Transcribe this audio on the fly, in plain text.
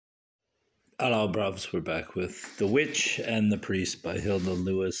Hello, bros. We're back with The Witch and the Priest by Hilda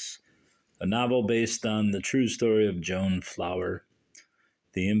Lewis, a novel based on the true story of Joan Flower,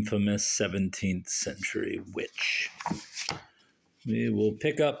 the infamous 17th century witch. We will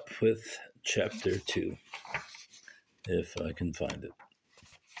pick up with chapter 2, if I can find it.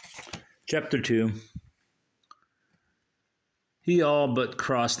 Chapter 2. He all but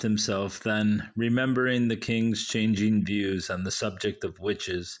crossed himself then, remembering the king's changing views on the subject of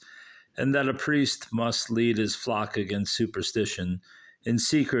witches, and that a priest must lead his flock against superstition, in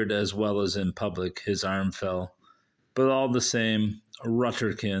secret as well as in public. His arm fell. But all the same,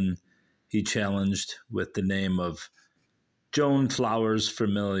 Rutterkin, he challenged with the name of Joan Flowers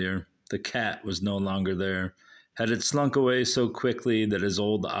familiar. The cat was no longer there. Had it slunk away so quickly that his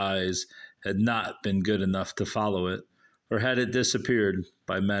old eyes had not been good enough to follow it, or had it disappeared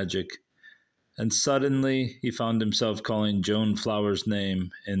by magic? And suddenly he found himself calling Joan Flower's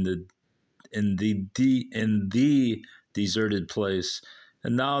name in the deserted place.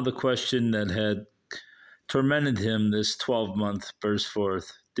 And now the question that had tormented him this 12-month burst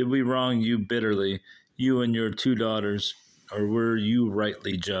forth. Did we wrong you bitterly, you and your 2 daughters, or were you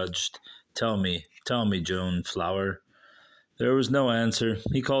rightly judged? Tell me, Joan Flower. There was no answer.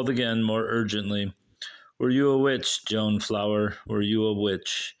 He called again, more urgently. Were you a witch, Joan Flower? Were you a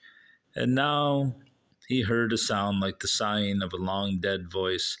witch? And now he heard a sound like the sighing of a long-dead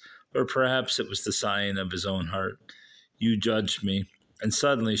voice, or perhaps it was the sighing of his own heart. You judged me. And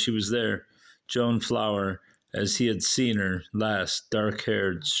suddenly she was there, Joan Flower, as he had seen her last,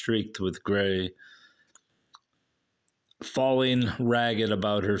 dark-haired, streaked with gray, falling ragged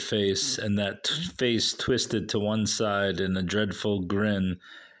about her face, and that face twisted to one side in a dreadful grin,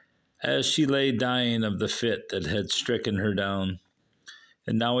 as she lay dying of the fit that had stricken her down.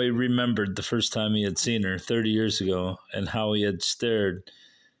 And now he remembered the first time he had seen her, 30 years ago, and how he had stared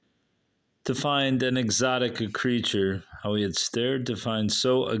to find an exotic a creature, how he had stared to find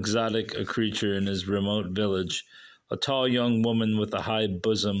so exotic a creature in his remote village, a tall young woman with a high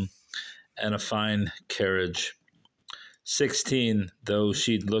bosom and a fine carriage. 16, though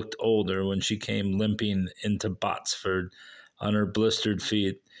she'd looked older when she came limping into Botsford on her blistered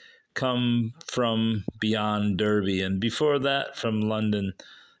feet, come from beyond Derby, and before that from London,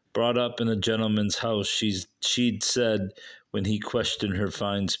 brought up in a gentleman's house, she'd said when he questioned her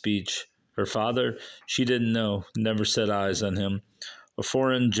fine speech. Her father, she didn't know, never set eyes on him. A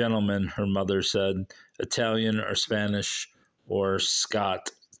foreign gentleman, her mother said, Italian or Spanish or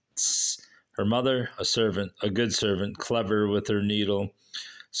Scots. Her mother, a servant, a good servant, clever with her needle.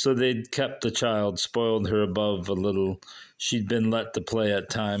 So they'd kept the child, spoiled her above a little. She'd been let to play at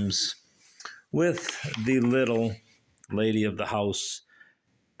times with the little lady of the house,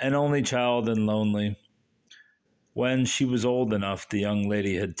 an only child and lonely. When she was old enough, the young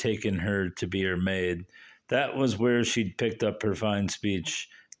lady had taken her to be her maid. That was where she'd picked up her fine speech.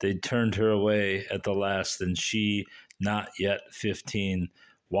 They'd turned her away at the last, and she not yet 15.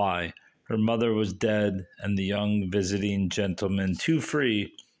 Why? Her mother was dead, and the young visiting gentlemen too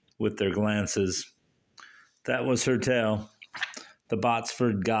free with their glances. That was her tale. The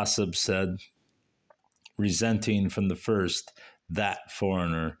Botsford gossip said, resenting from the first that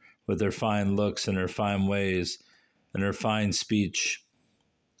foreigner, with her fine looks and her fine ways and her fine speech.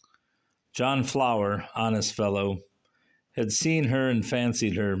 John Flower, honest fellow, had seen her and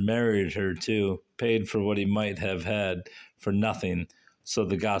fancied her, married her too, paid for what he might have had for nothing, so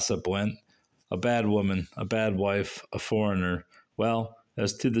the gossip went. A bad woman, a bad wife, a foreigner. Well,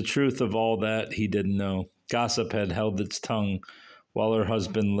 as to the truth of all that, he didn't know. Gossip had held its tongue while her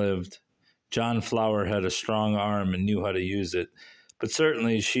husband lived. John Flower had a strong arm and knew how to use it, but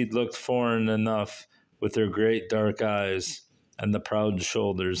certainly she'd looked foreign enough with her great dark eyes and the proud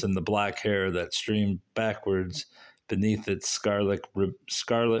shoulders and the black hair that streamed backwards beneath its scarlet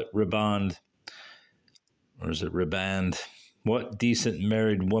riband. Or is it riband? What decent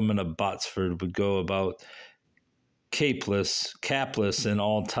married woman of Botsford would go about capless, and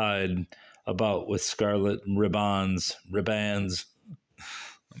all tied about with scarlet ribands? Let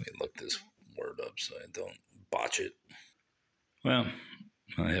me look this word up so I don't botch it. Well,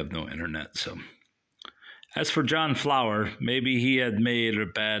 I have no internet, so. As for John Flower, maybe he had made a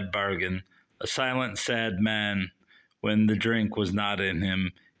bad bargain. A silent, sad man. When the drink was not in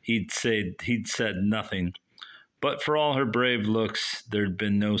him, he'd said nothing. But for all her brave looks, there'd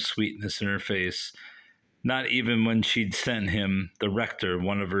been no sweetness in her face. Not even when she'd sent him, the rector,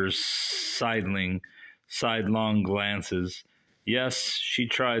 one of her sidelong glances. Yes, she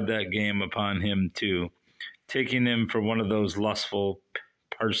tried that game upon him too, taking him for one of those lustful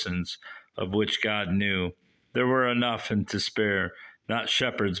parsons, of which God knew there were enough and to spare, not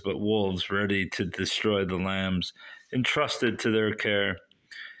shepherds, but wolves ready to destroy the lambs, entrusted to their care.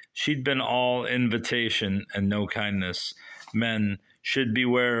 She'd been all invitation and no kindness. Men should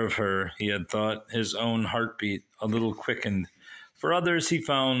beware of her, he had thought, his own heartbeat a little quickened. For others, he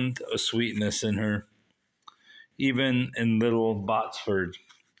found a sweetness in her. Even in little Botsford,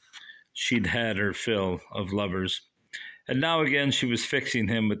 she'd had her fill of lovers. And now again she was fixing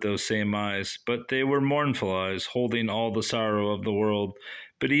him with those same eyes, but they were mournful eyes, holding all the sorrow of the world.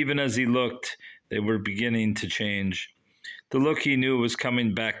 But even as he looked, they were beginning to change. The look he knew was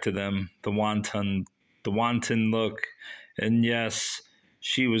coming back to them, the wanton look. And yes,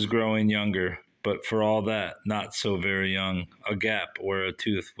 she was growing younger, but for all that, not so very young. A gap where a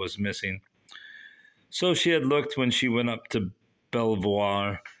tooth was missing. So she had looked when she went up to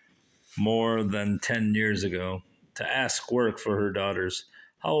Belvoir more than 10 years ago to ask work for her daughters.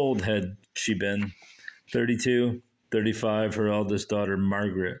 How old had she been? 32, 35. Her eldest daughter,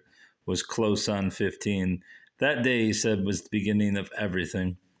 Margaret, was close on 15. That day, he said, was the beginning of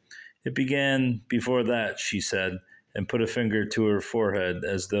everything. It began before that, she said, and put a finger to her forehead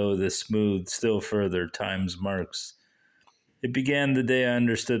as though to smooth still further time's marks. It began the day I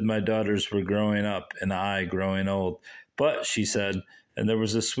understood my daughters were growing up and I growing old. But, she said, and there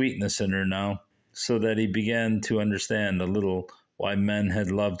was a sweetness in her now, so that he began to understand a little why men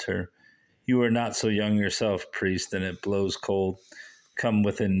had loved her. You are not so young yourself, priest, and it blows cold. Come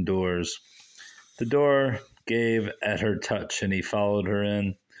within doors. The door gave at her touch, and he followed her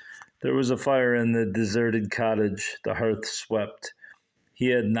in. There was a fire in the deserted cottage, the hearth swept. He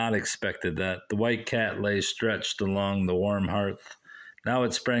had not expected that. The white cat lay stretched along the warm hearth. Now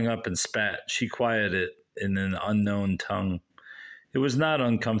it sprang up and spat. She quieted it in an unknown tongue. It was not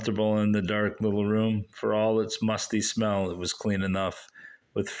uncomfortable in the dark little room. For all its musty smell, it was clean enough,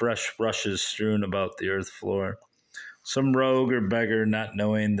 with fresh rushes strewn about the earth floor. Some rogue or beggar, not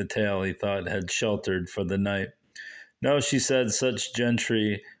knowing the tale, he thought, had sheltered for the night. No, she said, such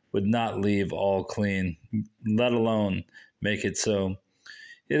gentry would not leave all clean, let alone make it so.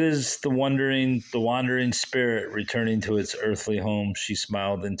 It is the wandering spirit returning to its earthly home, she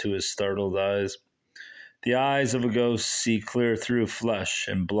smiled into his startled eyes. The eyes of a ghost see clear through flesh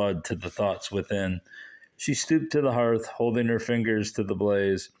and blood to the thoughts within. She stooped to the hearth, holding her fingers to the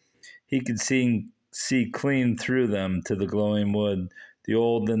blaze. He could see clean through them to the glowing wood. The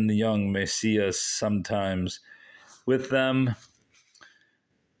old and the young may see us sometimes. With them,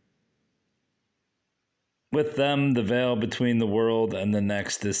 the veil between the world and the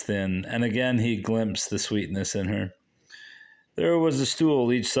next is thin, and again he glimpsed the sweetness in her. There was a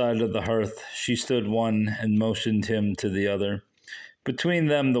stool each side of the hearth. She stood one and motioned him to the other. Between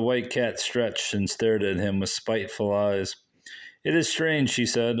them the white cat stretched and stared at him with spiteful eyes. It is strange, she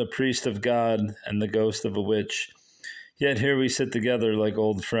said, a priest of God and the ghost of a witch. Yet here we sit together like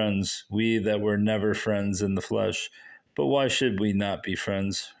old friends, we that were never friends in the flesh. But why should we not be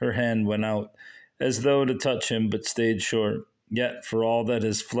friends? Her hand went out, as though to touch him, but stayed short. Yet for all that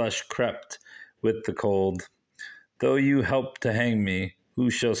his flesh crept with the cold. Though you helped to hang me,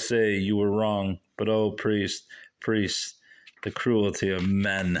 who shall say you were wrong? But oh, priest, the cruelty of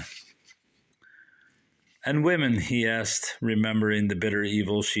men. And women, he asked, remembering the bitter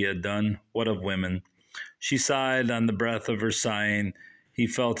evil she had done. What of women? She sighed on the breath of her sighing. He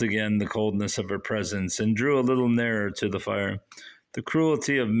felt again the coldness of her presence and drew a little nearer to the fire. The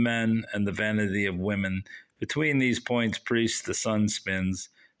cruelty of men and the vanity of women. Between these points, priest, the sun spins.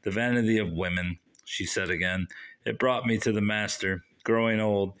 The vanity of women, she said again. It brought me to the master. Growing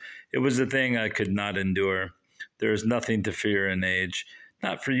old, it was a thing I could not endure. There is nothing to fear in age.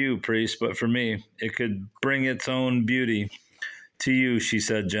 Not for you, priest, but for me. It could bring its own beauty. To you, she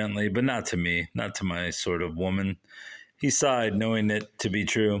said gently, but not to me, not to my sort of woman. He sighed, knowing it to be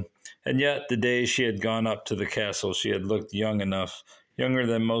true. And yet, the day she had gone up to the castle, she had looked young enough, younger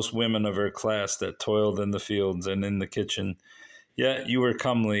than most women of her class that toiled in the fields and in the kitchen. Yet you were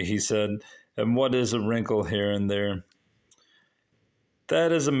comely, he said, and what is a wrinkle here and there?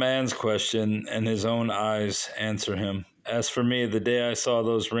 That is a man's question, and his own eyes answer him. As for me, the day I saw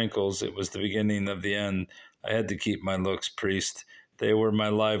those wrinkles, it was the beginning of the end. I had to keep my looks, priest. They were my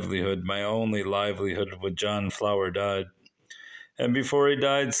livelihood, my only livelihood when John Flower died. And before he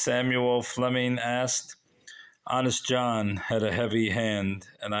died, Samuel Fleming asked. Honest John had a heavy hand,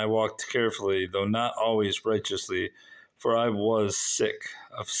 and I walked carefully, though not always righteously, for I was sick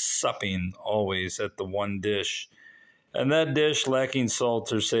of supping always at the one dish, and that dish lacking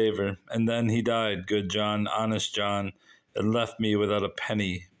salt or savor. And then he died, good John, honest John, and left me without a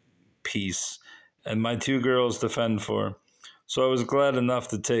penny piece, and my 2 girls to fend for. So I was glad enough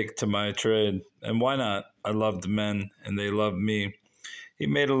to take to my trade. And why not? I loved men, and they loved me. He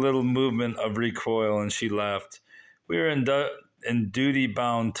made a little movement of recoil, and she laughed. We are in duty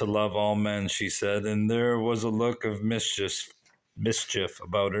bound to love all men, she said, and there was a look of mischief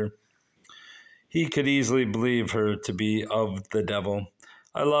about her. He could easily believe her to be of the devil.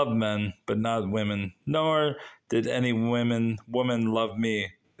 I love men, but not women, nor did any woman love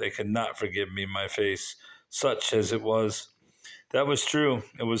me. They could not forgive me my face, such as it was. That was true.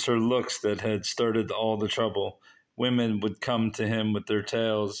 It was her looks that had started all the trouble. Women would come to him with their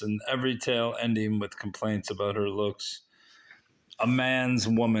tales, and every tale ending with complaints about her looks. A man's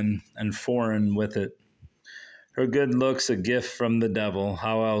woman, and foreign with it. Her good looks a gift from the devil.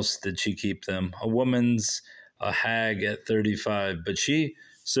 How else did she keep them? A woman's a hag at 35, but she,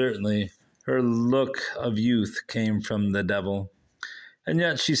 certainly, her look of youth came from the devil. And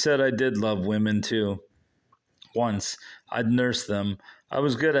yet she said I did love women too. Once, I'd nursed them. I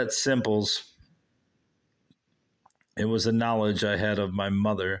was good at simples. It was a knowledge I had of my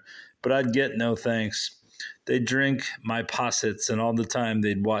mother, but I'd get no thanks. They'd drink my possets, and all the time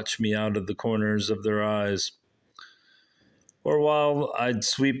they'd watch me out of the corners of their eyes. Or while I'd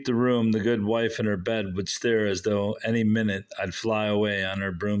sweep the room, the good wife in her bed would stare as though any minute I'd fly away on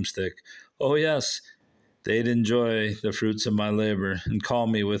her broomstick. Oh, yes, they'd enjoy the fruits of my labor and call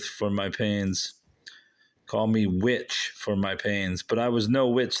me for my pains. Call me witch for my pains. But I was no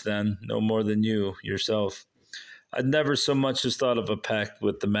witch then, no more than you, yourself. I'd never so much as thought of a pact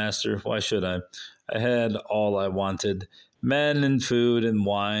with the master. Why should I? I had all I wanted. Men and food and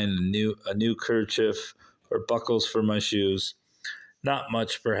wine and a new kerchief or buckles for my shoes. Not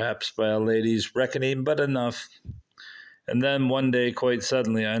much, perhaps, by a lady's reckoning, but enough. And then one day, quite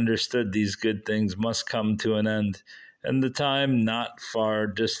suddenly, I understood these good things must come to an end, and the time not far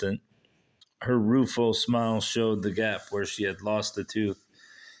distant. Her rueful smile showed the gap where she had lost a tooth.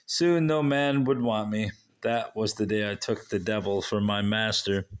 Soon no man would want me. That was the day I took the devil for my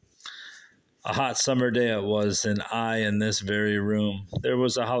master. A hot summer day it was, and I in this very room. There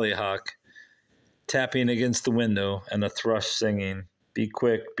was a hollyhock tapping against the window, and a thrush singing, be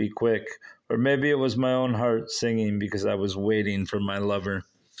quick, or maybe it was my own heart singing because I was waiting for my lover.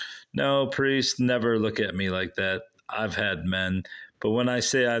 No, priest, never look at me like that. I've had men, but when I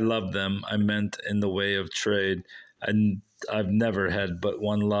say I love them, I meant in the way of trade. I've never had but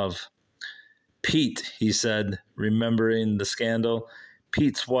one love. Pete, he said, remembering the scandal.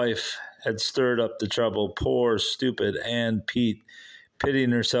 Pete's wife had stirred up the trouble. Poor, stupid Ann Pete, pitting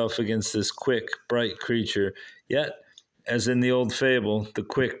herself against this quick, bright creature. Yet, as in the old fable, the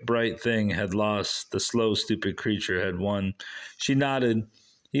quick, bright thing had lost, the slow, stupid creature had won. She nodded.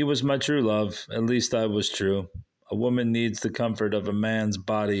 He was my true love, at least I was true. A woman needs the comfort of a man's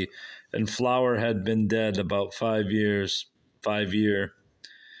body, and Flower had been dead about 5 years. 5 year.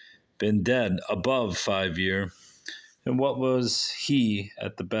 Been dead above 5 year. And what was he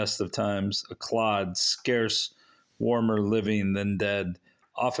at the best of times? A clod, scarce warmer living than dead.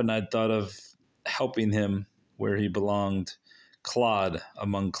 Often I'd thought of helping him where he belonged, clod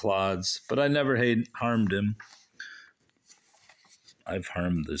among clods, but I never harmed him. I've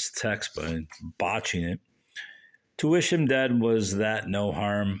harmed this text by botching it. To wish him dead was that no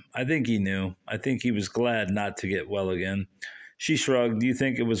harm. I think he knew. I think he was glad not to get well again. She shrugged. Do you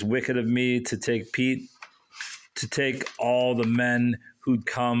think it was wicked of me to take Pete? To take all the men who'd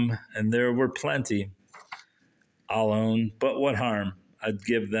come, and there were plenty, I'll own, but what harm? I'd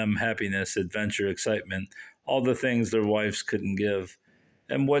give them happiness, adventure, excitement, all the things their wives couldn't give.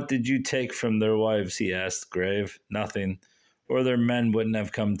 And what did you take from their wives, he asked, grave. Nothing. Or their men wouldn't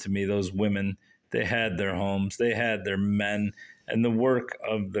have come to me, those women. They had their homes, they had their men, and the work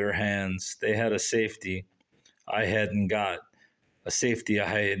of their hands. They had a safety I hadn't got. A safety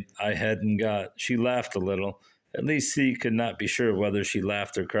I hadn't got. She laughed a little. At least he could not be sure whether she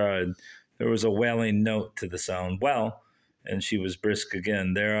laughed or cried. There was a wailing note to the sound. Well, and she was brisk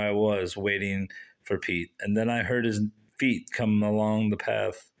again. There I was, waiting for Pete, and then I heard his feet come along the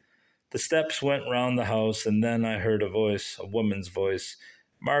path. The steps went round the house, and then I heard a voice, a woman's voice,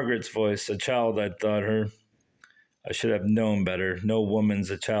 Margaret's voice, a child I'd thought her. I should have known better. No woman's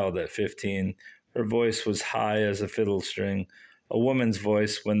a child at 15. Her voice was high as a fiddle string. A woman's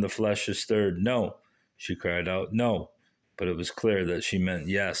voice when the flesh is stirred. No, she cried out, no. But it was clear that she meant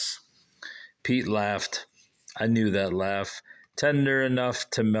yes. Pete laughed. I knew that laugh. Tender enough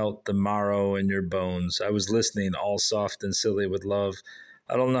to melt the marrow in your bones. I was listening, all soft and silly with love.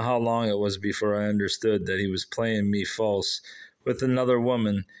 I don't know how long it was before I understood that he was playing me false with another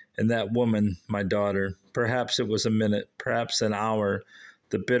woman, and that woman my daughter. Perhaps it was a minute, perhaps an hour.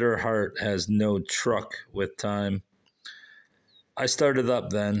 The bitter heart has no truck with time. I started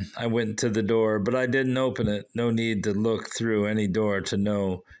up then. I went to the door, but I didn't open it. No need to look through any door to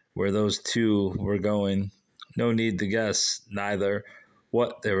know where those two were going. No need to guess, neither,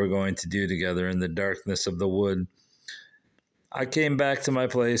 what they were going to do together in the darkness of the wood. I came back to my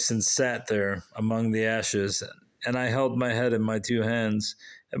place and sat there among the ashes, and I held my head in my two hands,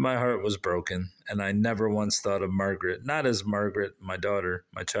 and my heart was broken, and I never once thought of Margaret, not as Margaret, my daughter,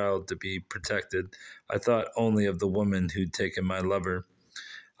 my child to be protected. I thought only of the woman who'd taken my lover.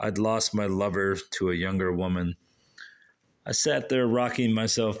 I'd lost my lover to a younger woman. I sat there rocking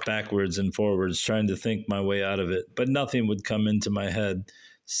myself backwards and forwards, trying to think my way out of it, but nothing would come into my head,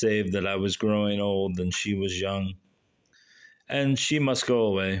 save that I was growing old and she was young. And she must go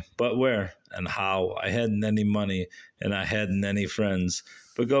away. But where and how? I hadn't any money, and I hadn't any friends.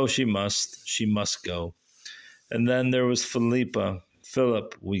 But go she must. She must go. And then there was Philippa.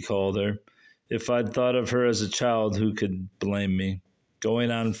 Philip, we called her. If I'd thought of her as a child, who could blame me?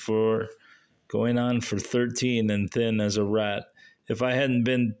 Going on for 13 and thin as a rat. If I hadn't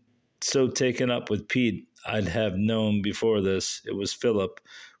been so taken up with Pete, I'd have known before this. It was Philip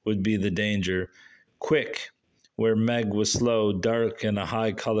would be the danger. Quick, where Meg was slow, dark in a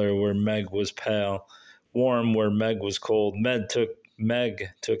high color where Meg was pale, warm where Meg was cold. Meg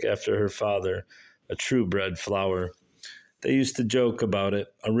took after her father, a true-bred flower. They used to joke about it.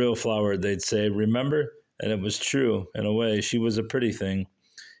 A real flower, they'd say, remember? And it was true, in a way. She was a pretty thing,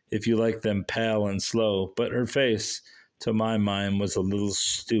 if you like them pale and slow. But her face, to my mind, was a little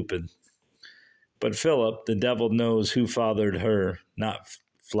stupid. But Philip, the devil knows who fathered her, not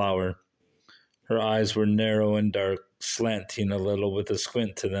Flower. Her eyes were narrow and dark, slanting a little with a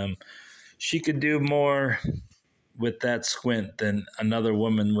squint to them. She could do more with that squint than another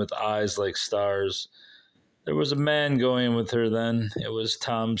woman with eyes like stars. There was a man going with her then. It was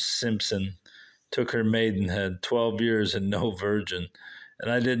Tom Simpson. Took her maidenhead, 12 years and no virgin.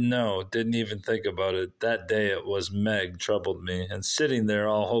 And I didn't know, didn't even think about it. That day it was Meg troubled me. And sitting there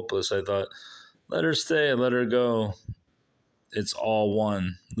all hopeless, I thought, let her stay, let her go. It's all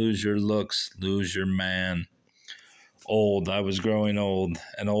one. Lose your looks, lose your man. Old, I was growing old,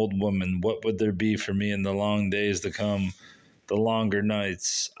 an old woman. What would there be for me in the long days to come, the longer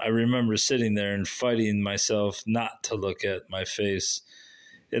nights? I remember sitting there and fighting myself not to look at my face.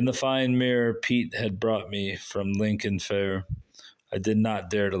 In the fine mirror Pete had brought me from Lincoln Fair, I did not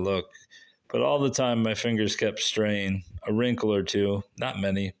dare to look, but all the time my fingers kept straying, a wrinkle or two, not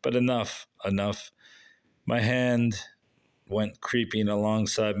many, but enough. My hand went creeping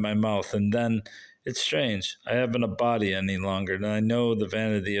alongside my mouth, and then, it's strange, I haven't a body any longer, and I know the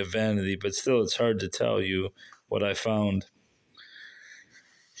vanity of vanity, but still it's hard to tell you what I found.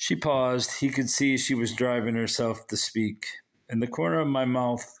 She paused. He could see she was driving herself to speak. In the corner of my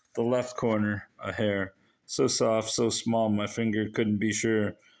mouth, the left corner, a hair, so soft, so small, my finger couldn't be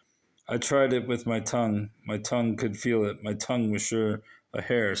sure. I tried it with my tongue. My tongue could feel it. My tongue was sure. A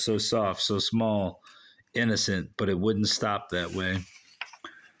hair, so soft, so small, innocent, but it wouldn't stop that way.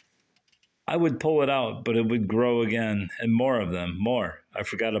 I would pull it out, but it would grow again, and more of them, more. I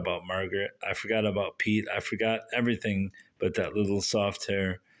forgot about Margaret. I forgot about Pete. I forgot everything but that little soft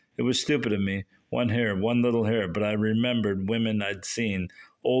hair. It was stupid of me. One hair, one little hair, but I remembered women I'd seen,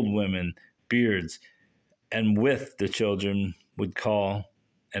 old women, beards, and with the children would call,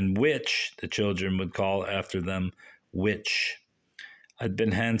 and which the children would call after them, which. I'd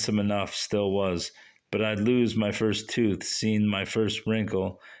been handsome enough, still was, but I'd lose my first tooth, seen my first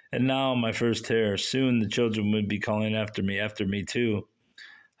wrinkle, and now my first hair. Soon the children would be calling after me too.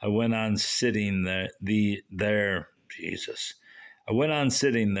 I went on sitting there. Jesus. I went on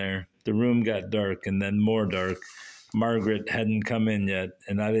sitting there. The room got dark, and then more dark. Margaret hadn't come in yet,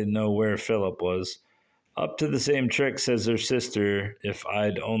 and I didn't know where Philip was. Up to the same tricks as her sister, if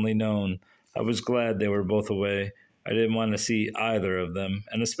I'd only known. I was glad they were both away. I didn't want to see either of them,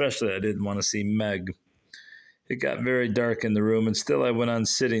 and especially I didn't want to see Meg. It got very dark in the room, and still I went on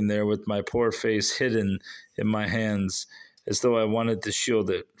sitting there with my poor face hidden in my hands, as though I wanted to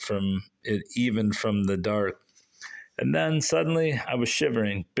shield it even from the dark. And then, suddenly, I was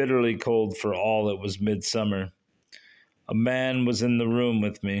shivering, bitterly cold for all it was midsummer. A man was in the room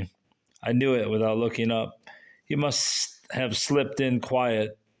with me. I knew it without looking up. He must have slipped in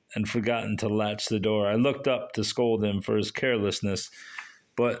quiet and forgotten to latch the door. I looked up to scold him for his carelessness,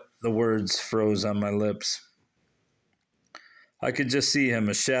 but the words froze on my lips. I could just see him,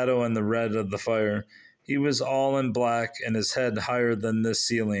 a shadow in the red of the fire. He was all in black, and his head higher than this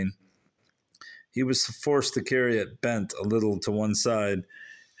ceiling. He was forced to carry it bent a little to one side,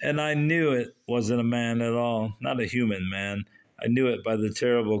 and I knew it wasn't a man at all, not a human man. I knew it by the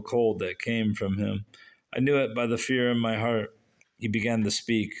terrible cold that came from him. I knew it by the fear in my heart. He began to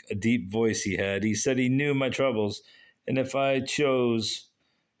speak, a deep voice he had. He said he knew my troubles, and if I chose,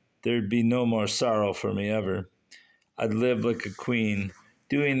 there'd be no more sorrow for me ever. I'd live like a queen,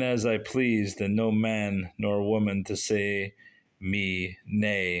 doing as I pleased, and no man nor woman to say me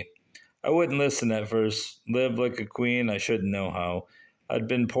nay. I wouldn't listen at first. Live like a queen, I shouldn't know how. I'd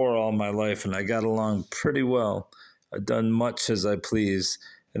been poor all my life, and I got along pretty well. I'd done much as I pleased,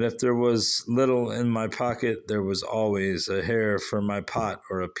 and if there was little in my pocket, there was always a hair for my pot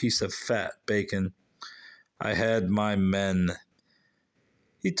or a piece of fat bacon. I had my men.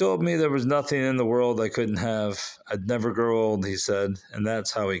 He told me there was nothing in the world I couldn't have. I'd never grow old, he said, and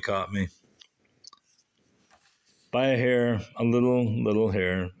that's how he caught me. By a hair, a little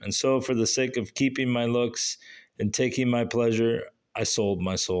hair. And so, for the sake of keeping my looks and taking my pleasure, I sold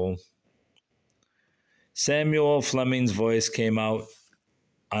my soul. Samuel Fleming's voice came out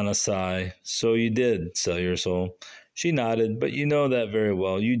on a sigh. So you did sell your soul. She nodded. But you know that very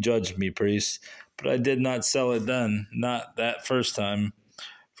well. You judged me, priest. But I did not sell it then, not that first time.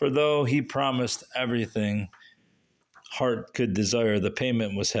 For though he promised everything heart could desire, the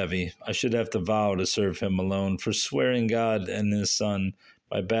payment was heavy. I should have to vow to serve him alone, for swearing God and his Son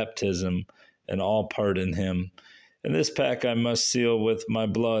by baptism and all part in him. And this pact I must seal with my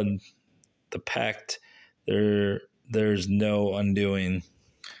blood. The pact there's no undoing.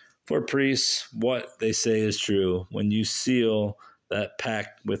 For priests, what they say is true. When you seal that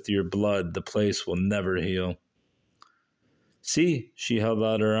pact with your blood, the place will never heal. See, she held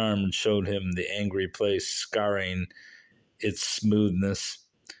out her arm and showed him the angry place, scarring its smoothness.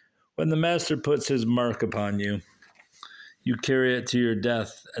 When the master puts his mark upon you, you carry it to your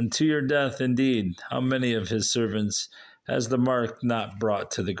death, and to your death indeed. How many of his servants has the mark not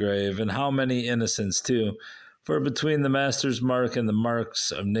brought to the grave, and how many innocents too? For between the master's mark and the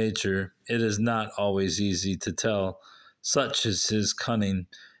marks of nature, it is not always easy to tell. Such is his cunning,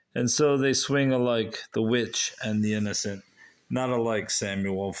 and so they swing alike, the witch and the innocent. Not alike,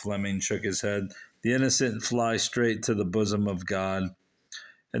 Samuel Fleming shook his head. The innocent fly straight to the bosom of God.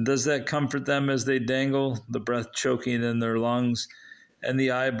 And does that comfort them as they dangle, the breath choking in their lungs, and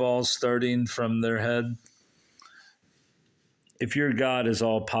the eyeballs starting from their head? If your God is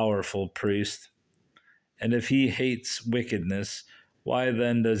all-powerful, priest, and if he hates wickedness, why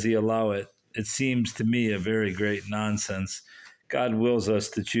then does he allow it? It seems to me a very great nonsense. God wills us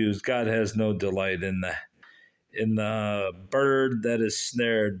to choose. God has no delight in the bird that is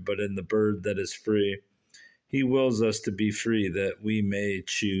snared, but in the bird that is free. He wills us to be free that we may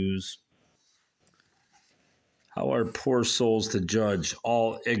choose. How are poor souls to judge,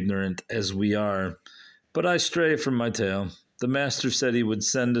 all ignorant as we are? But I stray from my tale. The master said he would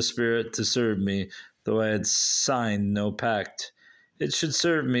send a spirit to serve me, though I had signed no pact. It should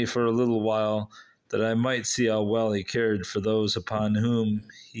serve me for a little while, that I might see how well he cared for those upon whom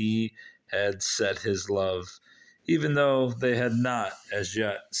he had set his love, even though they had not as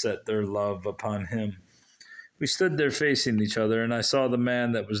yet set their love upon him. We stood there facing each other, and I saw the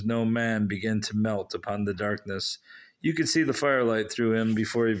man that was no man begin to melt upon the darkness. You could see the firelight through him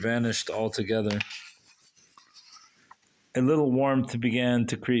before he vanished altogether. A little warmth began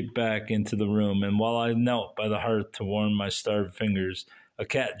to creep back into the room, and while I knelt by the hearth to warm my starved fingers, a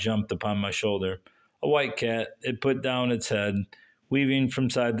cat jumped upon my shoulder. A white cat. It put down its head, weaving from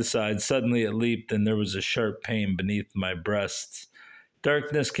side to side. Suddenly it leaped, and there was a sharp pain beneath my breasts.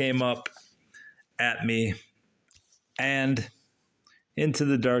 Darkness came up at me, and into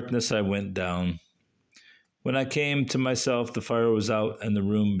the darkness I went down. When I came to myself, the fire was out and the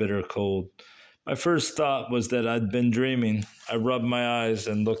room bitter cold. My first thought was that I'd been dreaming. I rubbed my eyes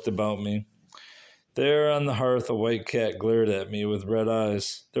and looked about me. There on the hearth a white cat glared at me with red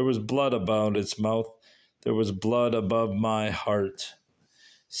eyes. There was blood about its mouth. There was blood above my heart.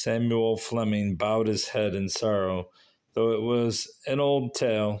 Samuel Fleming bowed his head in sorrow, though it was an old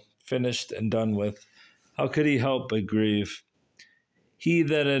tale, finished and done with. How could he help but grieve? He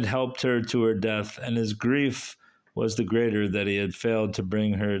that had helped her to her death, and his grief was the greater that he had failed to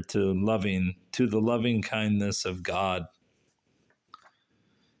bring her to the loving kindness of God.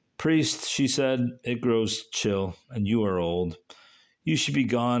 Priest, she said, it grows chill, and you are old. You should be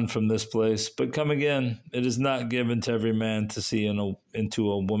gone from this place, but come again. It is not given to every man to see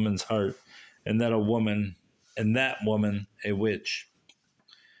into a woman's heart, and that woman a witch.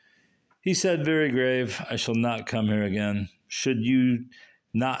 He said, very grave, I shall not come here again. Should you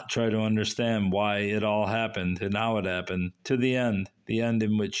not try to understand why it all happened and how it happened, to the end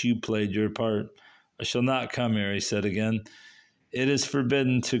in which you played your part. I shall not come here, he said again. It is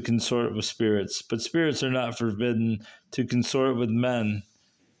forbidden to consort with spirits, but spirits are not forbidden to consort with men.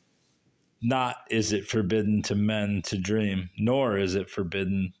 Not is it forbidden to men to dream, nor is it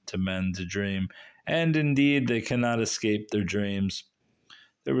forbidden to men to dream, and indeed they cannot escape their dreams.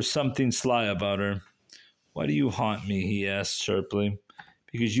 There was something sly about her. Why do you haunt me? He asked sharply.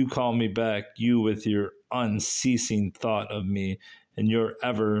 Because you call me back, you with your unceasing thought of me and your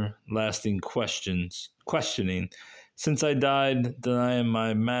everlasting questioning. Since I died, then I am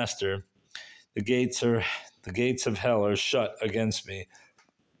my master. The gates of hell are shut against me.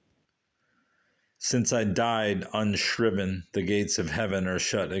 Since I died unshriven, the gates of heaven are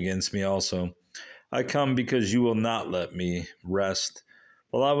shut against me also. I come because you will not let me rest.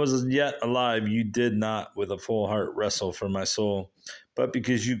 While I was yet alive, you did not with a full heart wrestle for my soul, but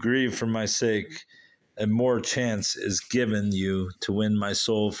because you grieve for my sake, a more chance is given you to win my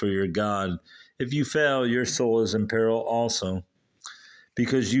soul for your God. If you fail, your soul is in peril also,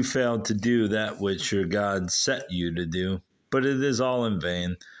 because you failed to do that which your God set you to do. But it is all in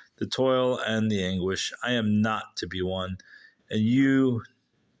vain, the toil and the anguish. I am not to be won, and you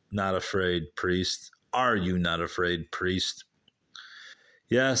not afraid, priest? Are you not afraid, priest?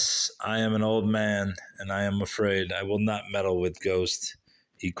 Yes, I am an old man, and I am afraid. I will not meddle with ghosts.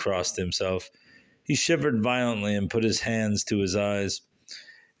 He crossed himself. He shivered violently and put his hands to his eyes.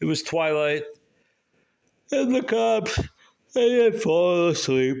 It was twilight, and the cops, they had fallen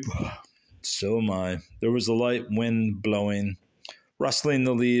asleep. So am I. There was a light wind blowing, rustling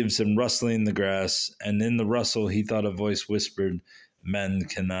the leaves and rustling the grass, and in the rustle he thought a voice whispered, "Men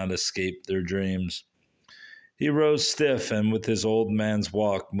cannot escape their dreams." He rose stiff and with his old man's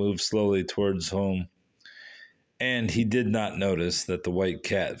walk moved slowly towards home, and he did not notice that the white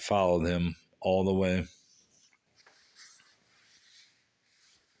cat followed him all the way.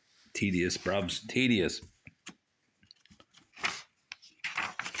 Tedious, brubs, tedious.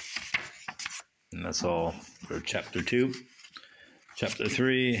 And that's all for chapter 2. Chapter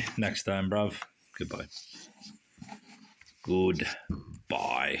 3, next time, bruv. Goodbye.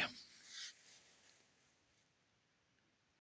 Goodbye.